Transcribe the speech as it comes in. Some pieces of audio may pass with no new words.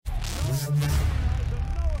The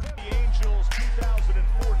Angels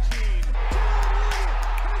 2014.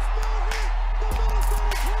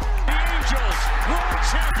 The Angels world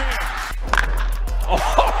champions. Oh,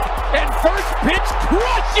 and first pitch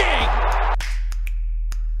crushing.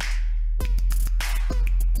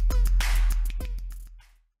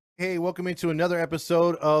 Hey, welcome into another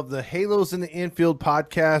episode of the Halos in the Infield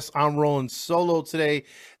podcast. I'm rolling solo today.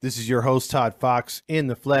 This is your host, Todd Fox, in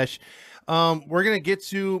the flesh. We're going to get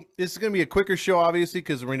to, this is going to be a quicker show, obviously,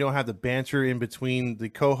 because we don't have the banter in between the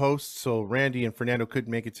co-hosts. So Randy and Fernando couldn't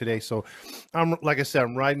make it today. So like I said,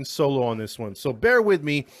 I'm riding solo on this one. So bear with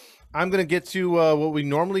me. I'm going to get to what we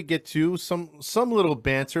normally get to, some little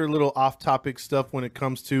banter, little off-topic stuff when it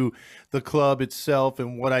comes to the club itself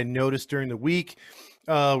and what I noticed during the week.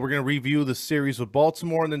 We're going to review the series with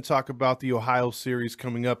Baltimore and then talk about the Ohio series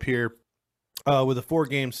coming up here with a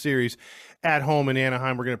 4-game series at home in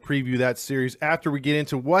Anaheim. We're going to preview that series after we get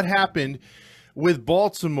into what happened with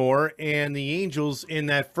Baltimore and the Angels in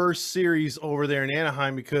that first series over there in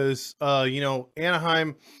Anaheim because,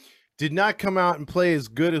 Anaheim did not come out and play as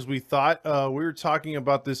good as we thought. We were talking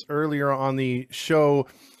about this earlier on the show,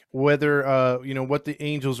 whether, what the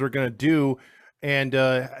Angels were going to do. And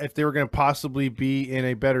if they were going to possibly be in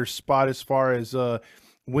a better spot as far as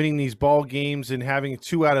winning these ball games and having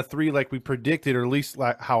 2 out of 3 like we predicted, or at least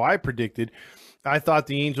like how I predicted, I thought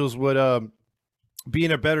the Angels would be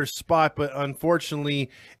in a better spot. But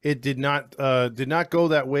unfortunately, it did not go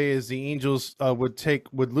that way, as the Angels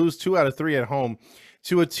would lose 2 out of 3 at home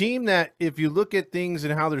to a team that, if you look at things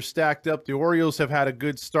and how they're stacked up, the Orioles have had a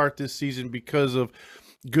good start this season because of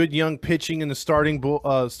good young pitching in the starting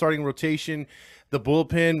rotation. The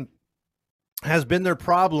bullpen has been their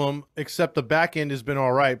problem, except the back end has been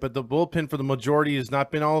all right. But the bullpen for the majority has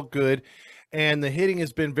not been all good, and the hitting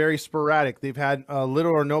has been very sporadic. They've had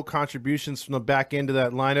little or no contributions from the back end of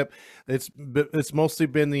that lineup. It's mostly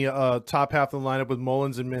been the top half of the lineup with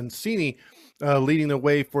Mullins and Mancini leading the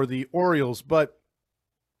way for the Orioles. But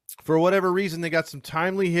for whatever reason, they got some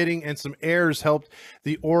timely hitting and some errors helped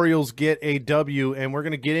the Orioles get a W, and we're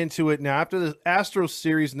going to get into it now. After the Astros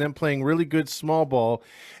series and them playing really good small ball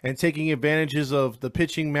and taking advantages of the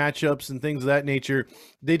pitching matchups and things of that nature,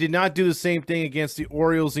 they did not do the same thing against the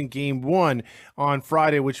Orioles in Game 1 on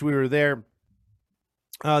Friday, which we were there.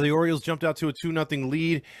 The Orioles jumped out to a 2-0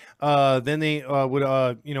 lead. Then they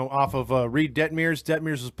off of Reed Detmers.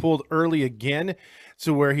 Detmers was pulled early again,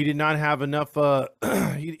 to where he did not have enough.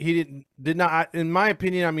 He did not, in my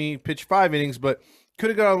opinion. He pitched 5 innings, but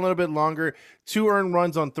could have gone a little bit longer. 2 earned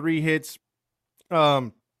runs on 3 hits.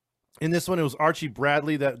 In this one, it was Archie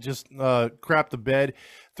Bradley that just crapped the bed.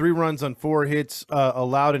 3 runs on 4 hits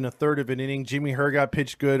allowed in a third of an inning. Jimmy Hergot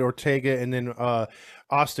pitched good. Ortega and then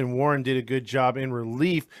Austin Warren did a good job in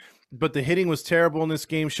relief. But the hitting was terrible in this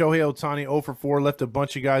game. Shohei Ohtani 0 for 4, left a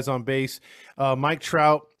bunch of guys on base. Mike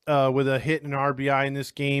Trout with a hit and an RBI in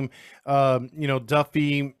this game.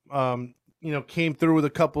 Duffy, came through with a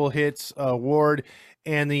couple of hits. Ward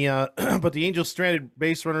and but the Angels stranded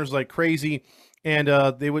base runners like crazy. And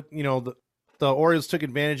they would, the Orioles took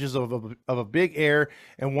advantages of a big error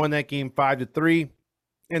and won that game 5-3.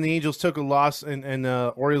 And the Angels took a loss, and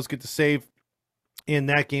the Orioles get the save in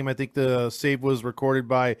that game. I think the save was recorded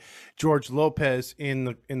by George Lopez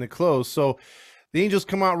in the close. So the Angels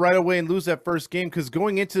come out right away and lose that first game, because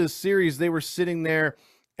going into the series, they were sitting there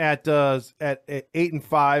at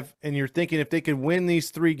 8-5, and you're thinking if they could win these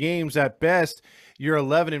 3 games at best, you're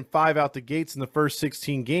 11-5 out the gates in the first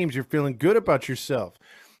 16 games. You're feeling good about yourself.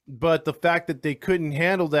 But the fact that they couldn't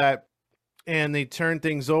handle that and they turn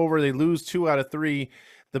things over, they lose 2 out of 3.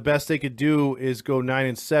 The best they could do is go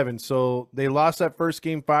 9-7. So they lost that first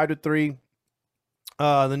game 5-3.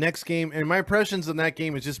 The next game, and my impressions on that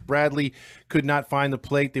game is just Bradley could not find the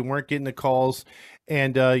plate. They weren't getting the calls,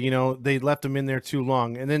 and they left him in there too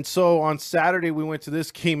long. And then so on Saturday, we went to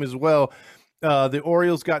this game as well. The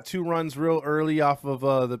Orioles got 2 runs real early off of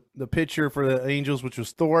the pitcher for the Angels, which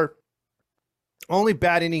was Thor. Only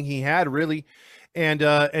bad inning he had, really. And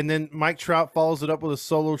then Mike Trout follows it up with a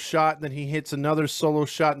solo shot, and then he hits another solo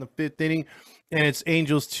shot in the 5th inning. And it's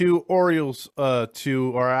Angels 2, Orioles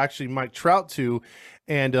 2, or actually Mike Trout 2,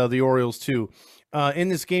 and the Orioles 2. In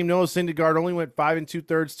this game, Noah Syndergaard only went 5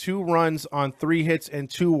 2/3, 2 runs on 3 hits and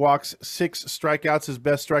 2 walks, 6 strikeouts, his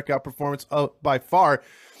best strikeout performance by far.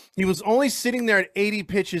 He was only sitting there at 80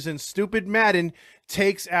 pitches, and stupid Madden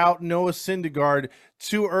takes out Noah Syndergaard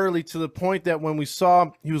too early, to the point that when we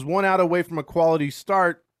saw he was 1 out away from a quality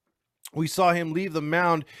start, we saw him leave the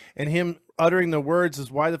mound and him uttering the words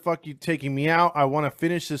is, "Why the fuck you taking me out? I want to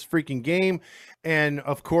finish this freaking game." And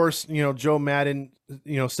of course, Joe Madden,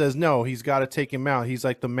 says no, he's got to take him out. He's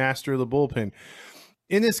like the master of the bullpen.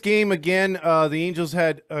 In this game, again, the Angels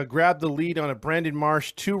had grabbed the lead on a Brandon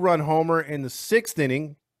Marsh 2-run homer in the 6th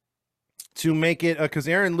inning to make it, because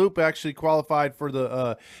Aaron Loop actually qualified for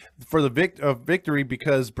the victory,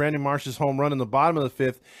 because Brandon Marsh's home run in the bottom of the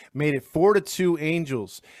 5th made it 4-2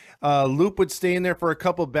 Angels. Loop would stay in there for a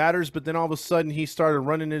couple batters, but then all of a sudden he started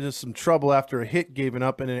running into some trouble after a hit given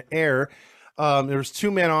up and an error. There was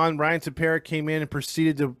 2 men on. Ryan Tepera came in and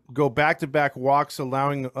proceeded to go back-to-back walks,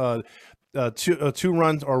 allowing two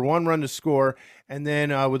runs or 1 run to score, and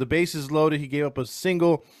then with the bases loaded, he gave up a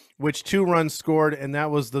single, which 2 runs scored, and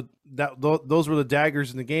those were the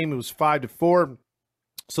daggers in the game. It was 5-4.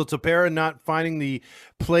 So Tepera not finding the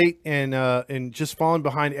plate and just falling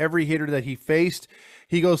behind every hitter that he faced.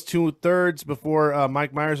 He goes 2/3 before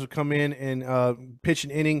Mike Myers would come in and pitch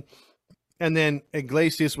an inning, and then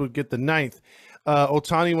Iglesias would get the 9th.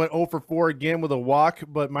 Ohtani went 0 for 4 again with a walk,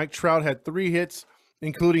 but Mike Trout had 3 hits,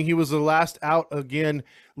 including he was the last out again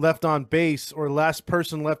left on base, or last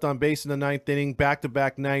person left on base in the 9th inning,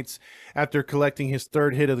 back-to-back nights after collecting his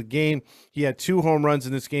 3rd hit of the game. He had 2 home runs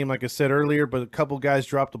in this game, like I said earlier, but a couple guys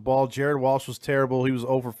dropped the ball. Jared Walsh was terrible. He was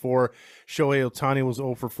 0 for 4. Shohei Ohtani was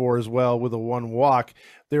 0 for 4 as well with a 1 walk.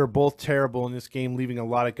 They were both terrible in this game, leaving a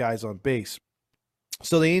lot of guys on base.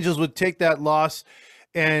 So the Angels would take that loss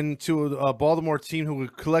and to a Baltimore team who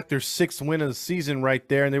would collect their 6th win of the season right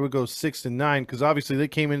there, and they would go 6-9, because obviously they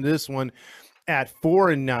came into this one at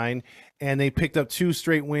 4-9, and they picked up 2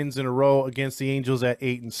 straight wins in a row against the Angels at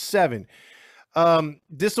 8-7.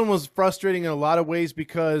 This one was frustrating in a lot of ways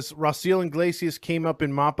because Raciel Iglesias came up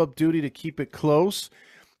in mop-up duty to keep it close.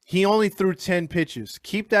 He only threw 10 pitches.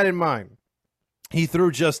 Keep that in mind. He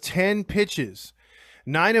threw just 10 pitches.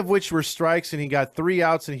 9 of which were strikes, and he got 3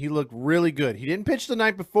 outs, and he looked really good. He didn't pitch the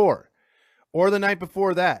night before or the night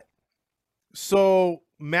before that. So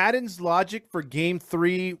Madden's logic for Game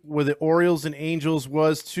 3 with the Orioles and Angels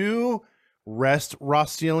was to rest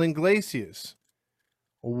Raciel Iglesias.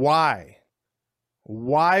 Why?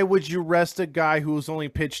 Why would you rest a guy who's only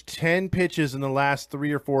pitched 10 pitches in the last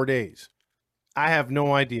 3 or 4 days? I have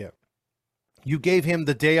no idea. You gave him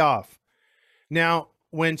the day off. Now,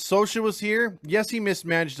 when Socha was here, yes, he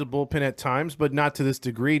mismanaged the bullpen at times, but not to this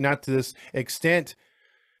degree, not to this extent.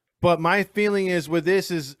 But my feeling is with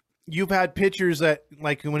this is you've had pitchers that,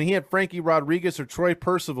 like when he had Frankie Rodriguez or Troy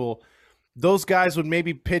Percival, those guys would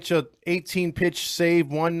maybe pitch a 18-pitch save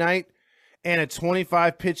one night and a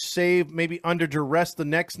 25-pitch save maybe under duress the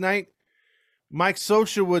next night. Mike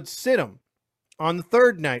Socha would sit them on the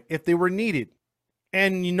 3rd night if they were needed.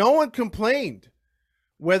 And no one complained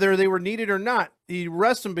whether they were needed or not. He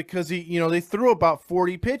rests them because they threw about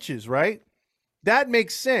 40 pitches, right? That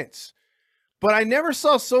makes sense. But I never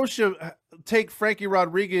saw Socha take Frankie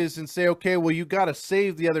Rodriguez and say, okay, well, you got to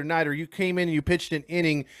save the other night, or you came in and you pitched an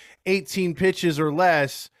inning, 18 pitches or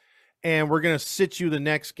less, and we're going to sit you the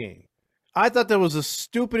next game. I thought that was the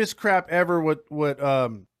stupidest crap ever what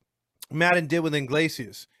Madden did with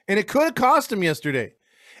Iglesias. And it could have cost him yesterday.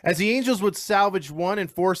 As the Angels would salvage 1 and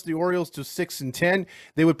force the Orioles to 6-10,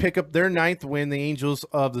 they would pick up their 9th win, the Angels,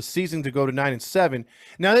 of the season, to go to 9-7.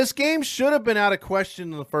 Now, this game should have been out of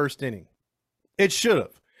question in the 1st inning. It should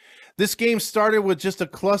have. This game started with just a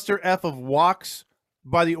cluster F of walks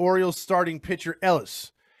by the Orioles starting pitcher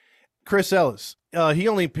Chris Ellis. He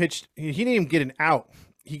only pitched, he didn't even get an out.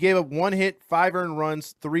 He gave up 1 hit, 5 earned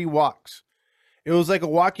runs, 3 walks. It was like a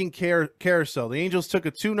walking carousel. The Angels took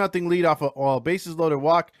a 2-0 lead off a bases loaded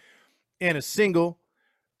walk and a single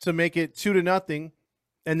to make it 2-0.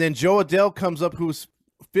 And then Joe Adell comes up, who's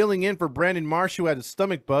filling in for Brandon Marsh, who had a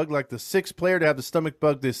stomach bug, like the 6th player to have the stomach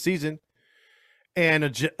bug this season. And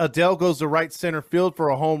Adell goes to right center field for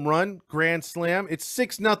a home run, grand slam. It's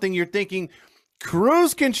 6-0. You're thinking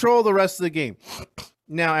cruise control the rest of the game.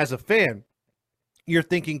 Now, as a fan, you're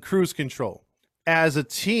thinking cruise control. As a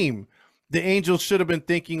team, the Angels should have been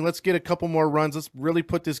thinking, let's get a couple more runs. Let's really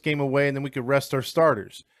put this game away, and then we could rest our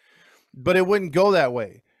starters. But it wouldn't go that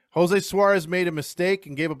way. Jose Suarez made a mistake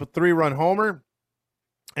and gave up a 3-run homer,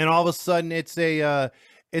 and all of a sudden it's a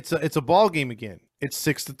ball game again. It's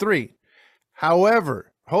 6-3.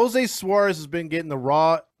 However, Jose Suarez has been getting the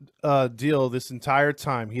raw deal this entire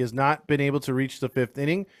time. He has not been able to reach the 5th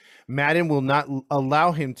inning. Madden will not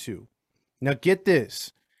allow him to. Now get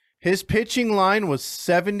this. His pitching line was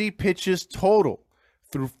 70 pitches total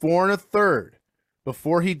through 4 1/3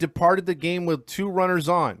 before he departed the game with 2 runners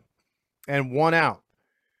on and 1 out.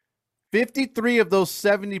 53 of those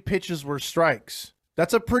 70 pitches were strikes.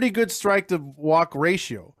 That's a pretty good strike to walk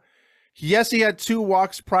ratio. Yes, he had 2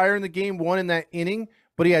 walks prior in the game, 1 in that inning,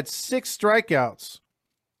 but he had 6 strikeouts,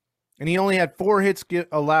 and he only had 4 hits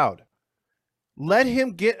allowed. Let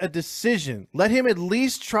him get a decision. Let him at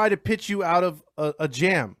least try to pitch you out of a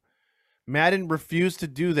jam. Madden refused to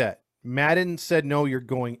do that. Madden said, no, you're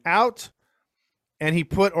going out, and he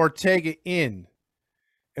put Ortega in.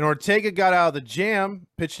 And Ortega got out of the jam,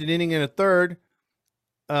 pitched an inning and a third.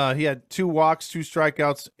 He had 2 walks, 2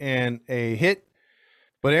 strikeouts, and a hit.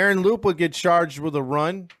 But Aaron Loup would get charged with a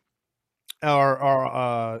run.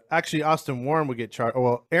 Or actually, Austin Warren would get charged.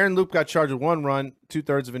 Well, Aaron Loup got charged with 1 run,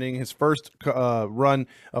 2/3 of an inning, his first run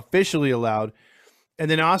officially allowed. And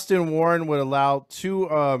then Austin Warren would allow 2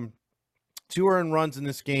 earned runs in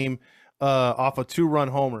this game off a 2-run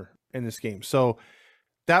homer in this game. So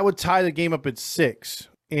that would tie the game up at 6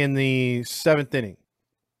 in the 7th inning.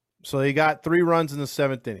 So they got 3 runs in the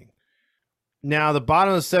 7th inning. Now, the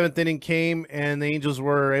bottom of the 7th inning came, and the Angels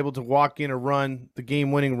were able to walk in a run, the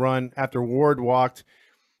game-winning run, after Ward walked,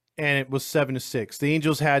 and it was 7-6. The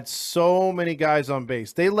Angels had so many guys on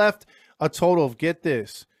base. They left a total of, get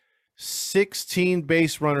this, 16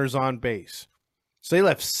 base runners on base. So they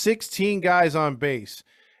left 16 guys on base,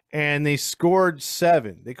 and they scored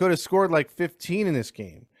 7. They could have scored like 15 in this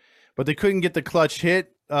game, but they couldn't get the clutch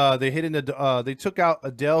hit. They took out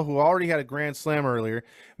Adele, who already had a grand slam earlier.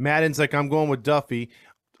 Madden's like, I'm going with Duffy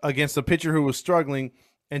against a pitcher who was struggling,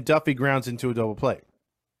 and Duffy grounds into a double play.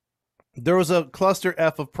 There was a cluster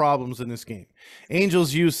F of problems in this game.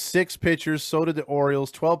 Angels used 6 pitchers, so did the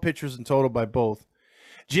Orioles, 12 pitchers in total by both.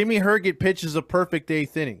 Jimmy Herget pitches a perfect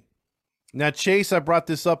 8th inning. Now, Chase, I brought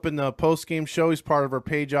this up in the post-game show. He's part of our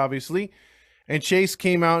page, obviously. And Chase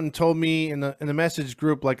came out and told me in the message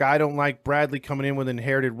group, like, I don't like Bradley coming in with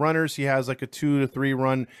inherited runners. He has like a 2 to 3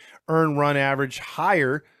 run earned run average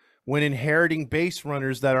higher when inheriting base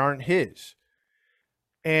runners that aren't his.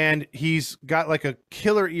 And he's got like a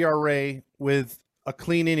killer ERA with a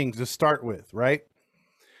clean inning to start with, right?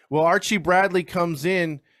 Well, Archie Bradley comes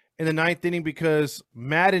in the 9th inning because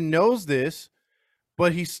Madden knows this,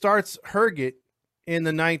 but he starts Herget in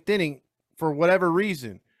the 9th inning for whatever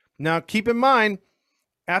reason. Now, keep in mind,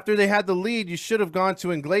 after they had the lead, you should have gone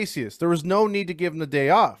to Iglesias. There was no need to give him the day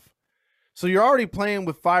off. So you're already playing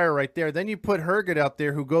with fire right there. Then you put Herget out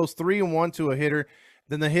there, who goes 3-1 to a hitter.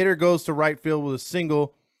 Then the hitter goes to right field with a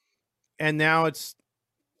single, and now it's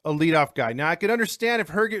a leadoff guy. Now, I can understand if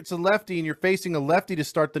Herget's a lefty and you're facing a lefty to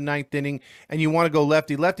start the 9th inning and you want to go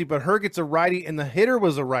lefty-lefty, but Herget's a righty and the hitter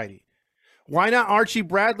was a righty. Why not Archie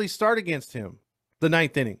Bradley start against him the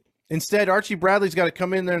 9th inning? Instead, Archie Bradley's got to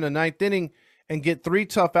come in there in the 9th inning and get 3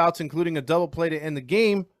 tough outs, including a double play to end the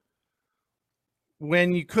game,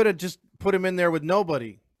 when you could have just put him in there with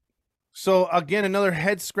nobody. So, again, another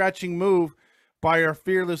head-scratching move by our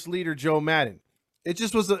fearless leader, Joe Madden. It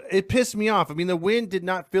just was, it pissed me off. I mean, the win did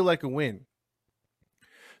not feel like a win.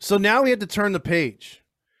 So now we had to turn the page.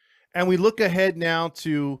 And we look ahead now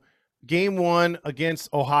to Game 1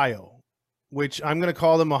 against Ohio, which I'm going to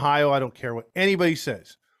call them Ohio. I don't care what anybody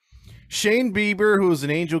says. Shane Bieber, who is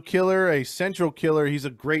an Angel killer, a Central killer, he's a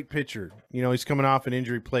great pitcher. You know, he's coming off an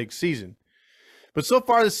injury-plagued season. But so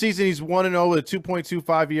far this season, he's 1-0 with a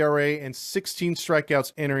 2.25 ERA and 16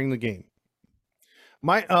 strikeouts entering the game.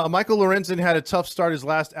 Michael Lorenzen had a tough start his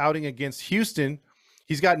last outing against Houston.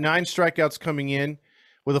 He's got 9 strikeouts coming in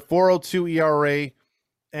with a 4.02 ERA,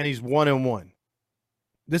 and he's 1-1.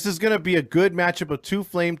 This is going to be a good matchup of 2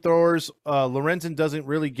 flamethrowers. Lorenzen doesn't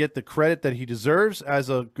really get the credit that he deserves as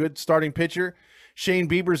a good starting pitcher. Shane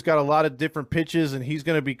Bieber's got a lot of different pitches, and he's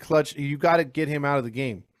going to be clutch. You got to get him out of the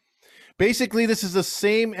game. Basically, this is the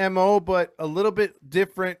same MO, but a little bit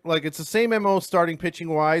different. Like, it's the same MO starting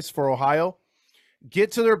pitching-wise for Ohio.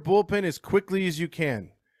 Get to their bullpen as quickly as you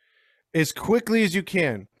can. As quickly as you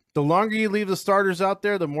can. The longer you leave the starters out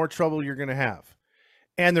there, the more trouble you're going to have.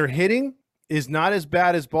 And their hitting is not as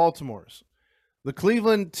bad as Baltimore's. The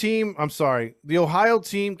Ohio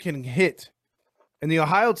team can hit. And the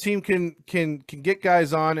Ohio team can get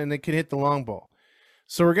guys on, and they can hit the long ball.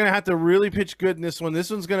 So we're going to have to really pitch good in this one.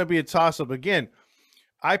 This one's going to be a toss-up. Again,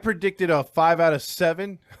 I predicted a 5 out of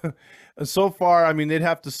 7. So far, I mean, they'd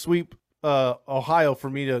have to sweep Ohio for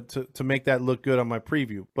me to make that look good on my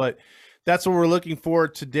preview. But that's what we're looking for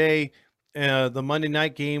today. The Monday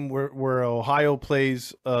night game where Ohio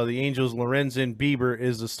plays the Angels. Lorenzen Bieber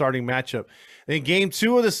is the starting matchup. And game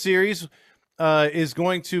 2 of the series is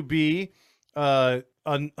going to be a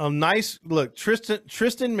nice look. Tristan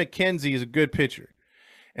McKenzie is a good pitcher,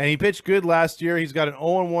 and he pitched good last year. He's got an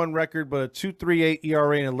 0-1 record, but a 2.38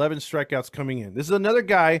 ERA and 11 strikeouts coming in. This is another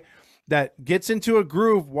guy that gets into a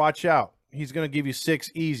groove. Watch out. He's going to give you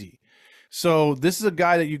 6 easy. So this is a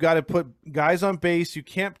guy that you got to put guys on base. You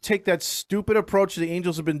can't take that stupid approach the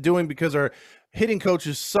Angels have been doing because our hitting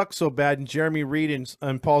coaches suck so bad, and Jeremy Reed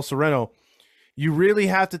and Paul Sereno. You really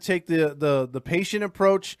have to take the patient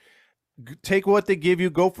approach. Take what they give you,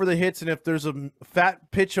 go for the hits, and if there's a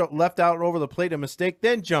fat pitch left out over the plate, a mistake,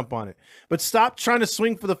 then jump on it. But stop trying to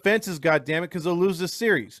swing for the fences, goddammit, because they'll lose this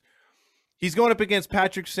series. He's going up against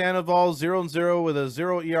Patrick Sandoval, 0-0 with a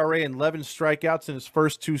 0 ERA and 11 strikeouts in his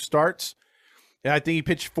first 2 starts. And I think he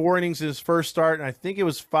pitched 4 innings in his first start, and I think it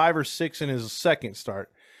was 5 or 6 in his second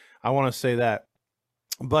start. I want to say that.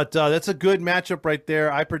 But that's a good matchup right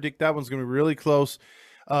there. I predict that one's going to be really close.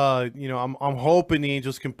 I'm hoping the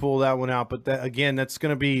Angels can pull that one out. But that's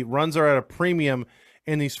going to be runs are at a premium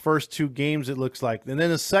in these first 2 games, it looks like. And then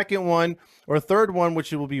the second one or third one,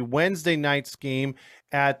 which will be Wednesday night's game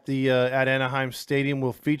at Anaheim Stadium,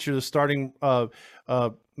 will feature the starting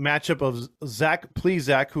matchup of Zach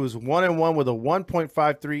Plesac, who is 1-1 with a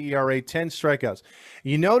 1.53 ERA, 10 strikeouts.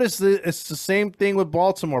 You notice that it's the same thing with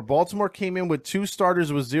Baltimore. Baltimore came in with 2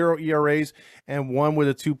 starters with 0 ERAs and 1 with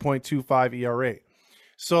a 2.25 ERA.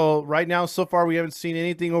 So right now, so far, we haven't seen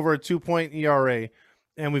anything over a 2-point ERA.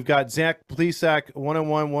 And we've got Zach Plesac,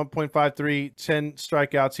 1-1, 1.53, 10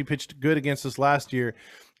 strikeouts. He pitched good against us last year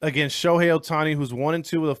against Shohei Ohtani, who's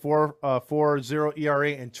 1-2 with a 4.0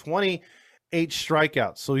 ERA and 28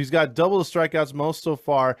 strikeouts. So he's got double the strikeouts most so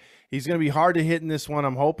far. He's going to be hard to hit in this one.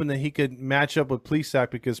 I'm hoping that he could match up with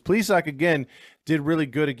Plesac because Plesac, again, did really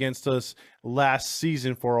good against us last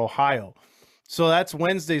season for Ohio. So that's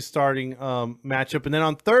Wednesday's starting matchup. And then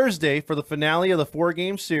on Thursday, for the finale of the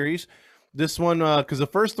 4-game series, this one, because the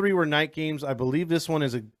first 3 were night games, I believe this one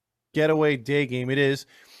is a getaway day game. It is.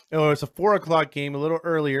 Oh, it's a 4 o'clock game, a little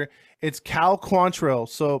earlier. It's Cal Quantrill.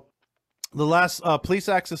 So the last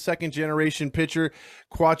Plesac's a second-generation pitcher.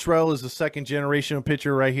 Quantrill is the second-generation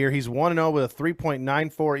pitcher right here. He's 1-0 with a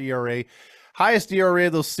 3.94 ERA. Highest ERA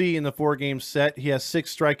they'll see in the 4-game set. He has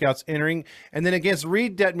 6 strikeouts entering. And then against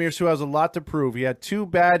Reed Detmers, who has a lot to prove. He had 2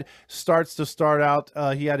 bad starts to start out.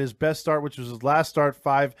 He had his best start, which was his last start,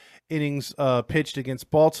 5 innings pitched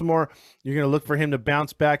against Baltimore. You're going to look for him to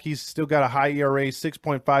bounce back. He's still got a high ERA,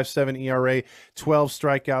 6.57 ERA, 12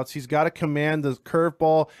 strikeouts. He's got to command the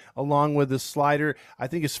curveball along with the slider. I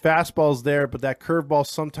think his fastball's there, but that curveball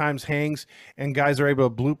sometimes hangs, and guys are able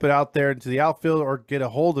to bloop it out there into the outfield or get a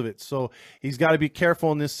hold of it. So he's got to be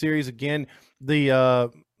careful in this series. Again,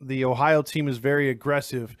 the Ohio team is very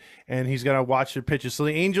aggressive, and he's got to watch their pitches. So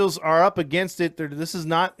the Angels are up against it. This is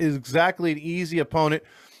not exactly an easy opponent.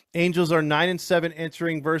 Angels are 9-7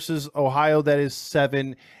 entering versus Ohio that is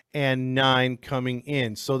 7-9 coming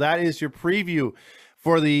in. So that is your preview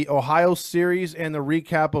for the Ohio series and the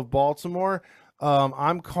recap of Baltimore.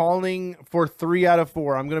 I'm calling for 3 out of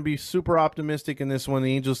 4. I'm going to be super optimistic in this one.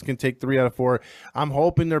 The Angels can take 3 out of 4. I'm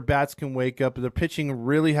hoping their bats can wake up. Their pitching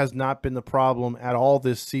really has not been the problem at all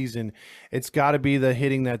this season. It's got to be the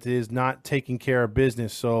hitting that is not taking care of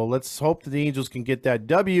business. So let's hope that the Angels can get that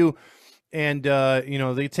W. And,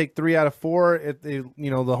 they take 3 out of 4. If they, the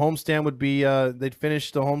homestand would be, they'd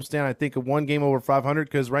finish the homestand, I think, 1 game over 500,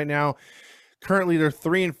 because right now, currently, they're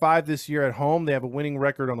 3-5 this year at home. They have a winning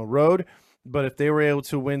record on the road. But if they were able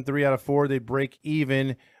to win 3 out of 4, they'd break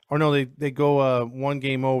even. Or no, they go 1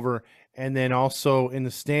 game over. And then also in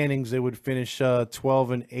the standings, they would finish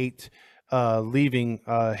 12-8, leaving,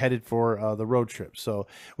 headed for the road trip. So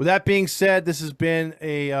with that being said, this has been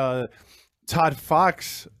a Todd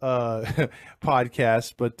Fox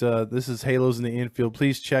podcast, but this is Halos in the Infield.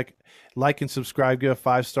 Please like and subscribe, give a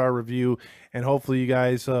 5-star review, and hopefully you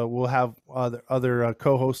guys will have other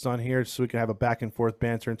co-hosts on here so we can have a back and forth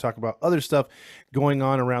banter and talk about other stuff going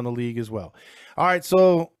on around the league as well. All right,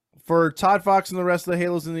 so for Todd Fox and the rest of the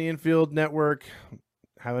Halos in the Infield network,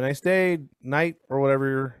 have a nice day, night, or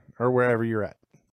wherever you're at.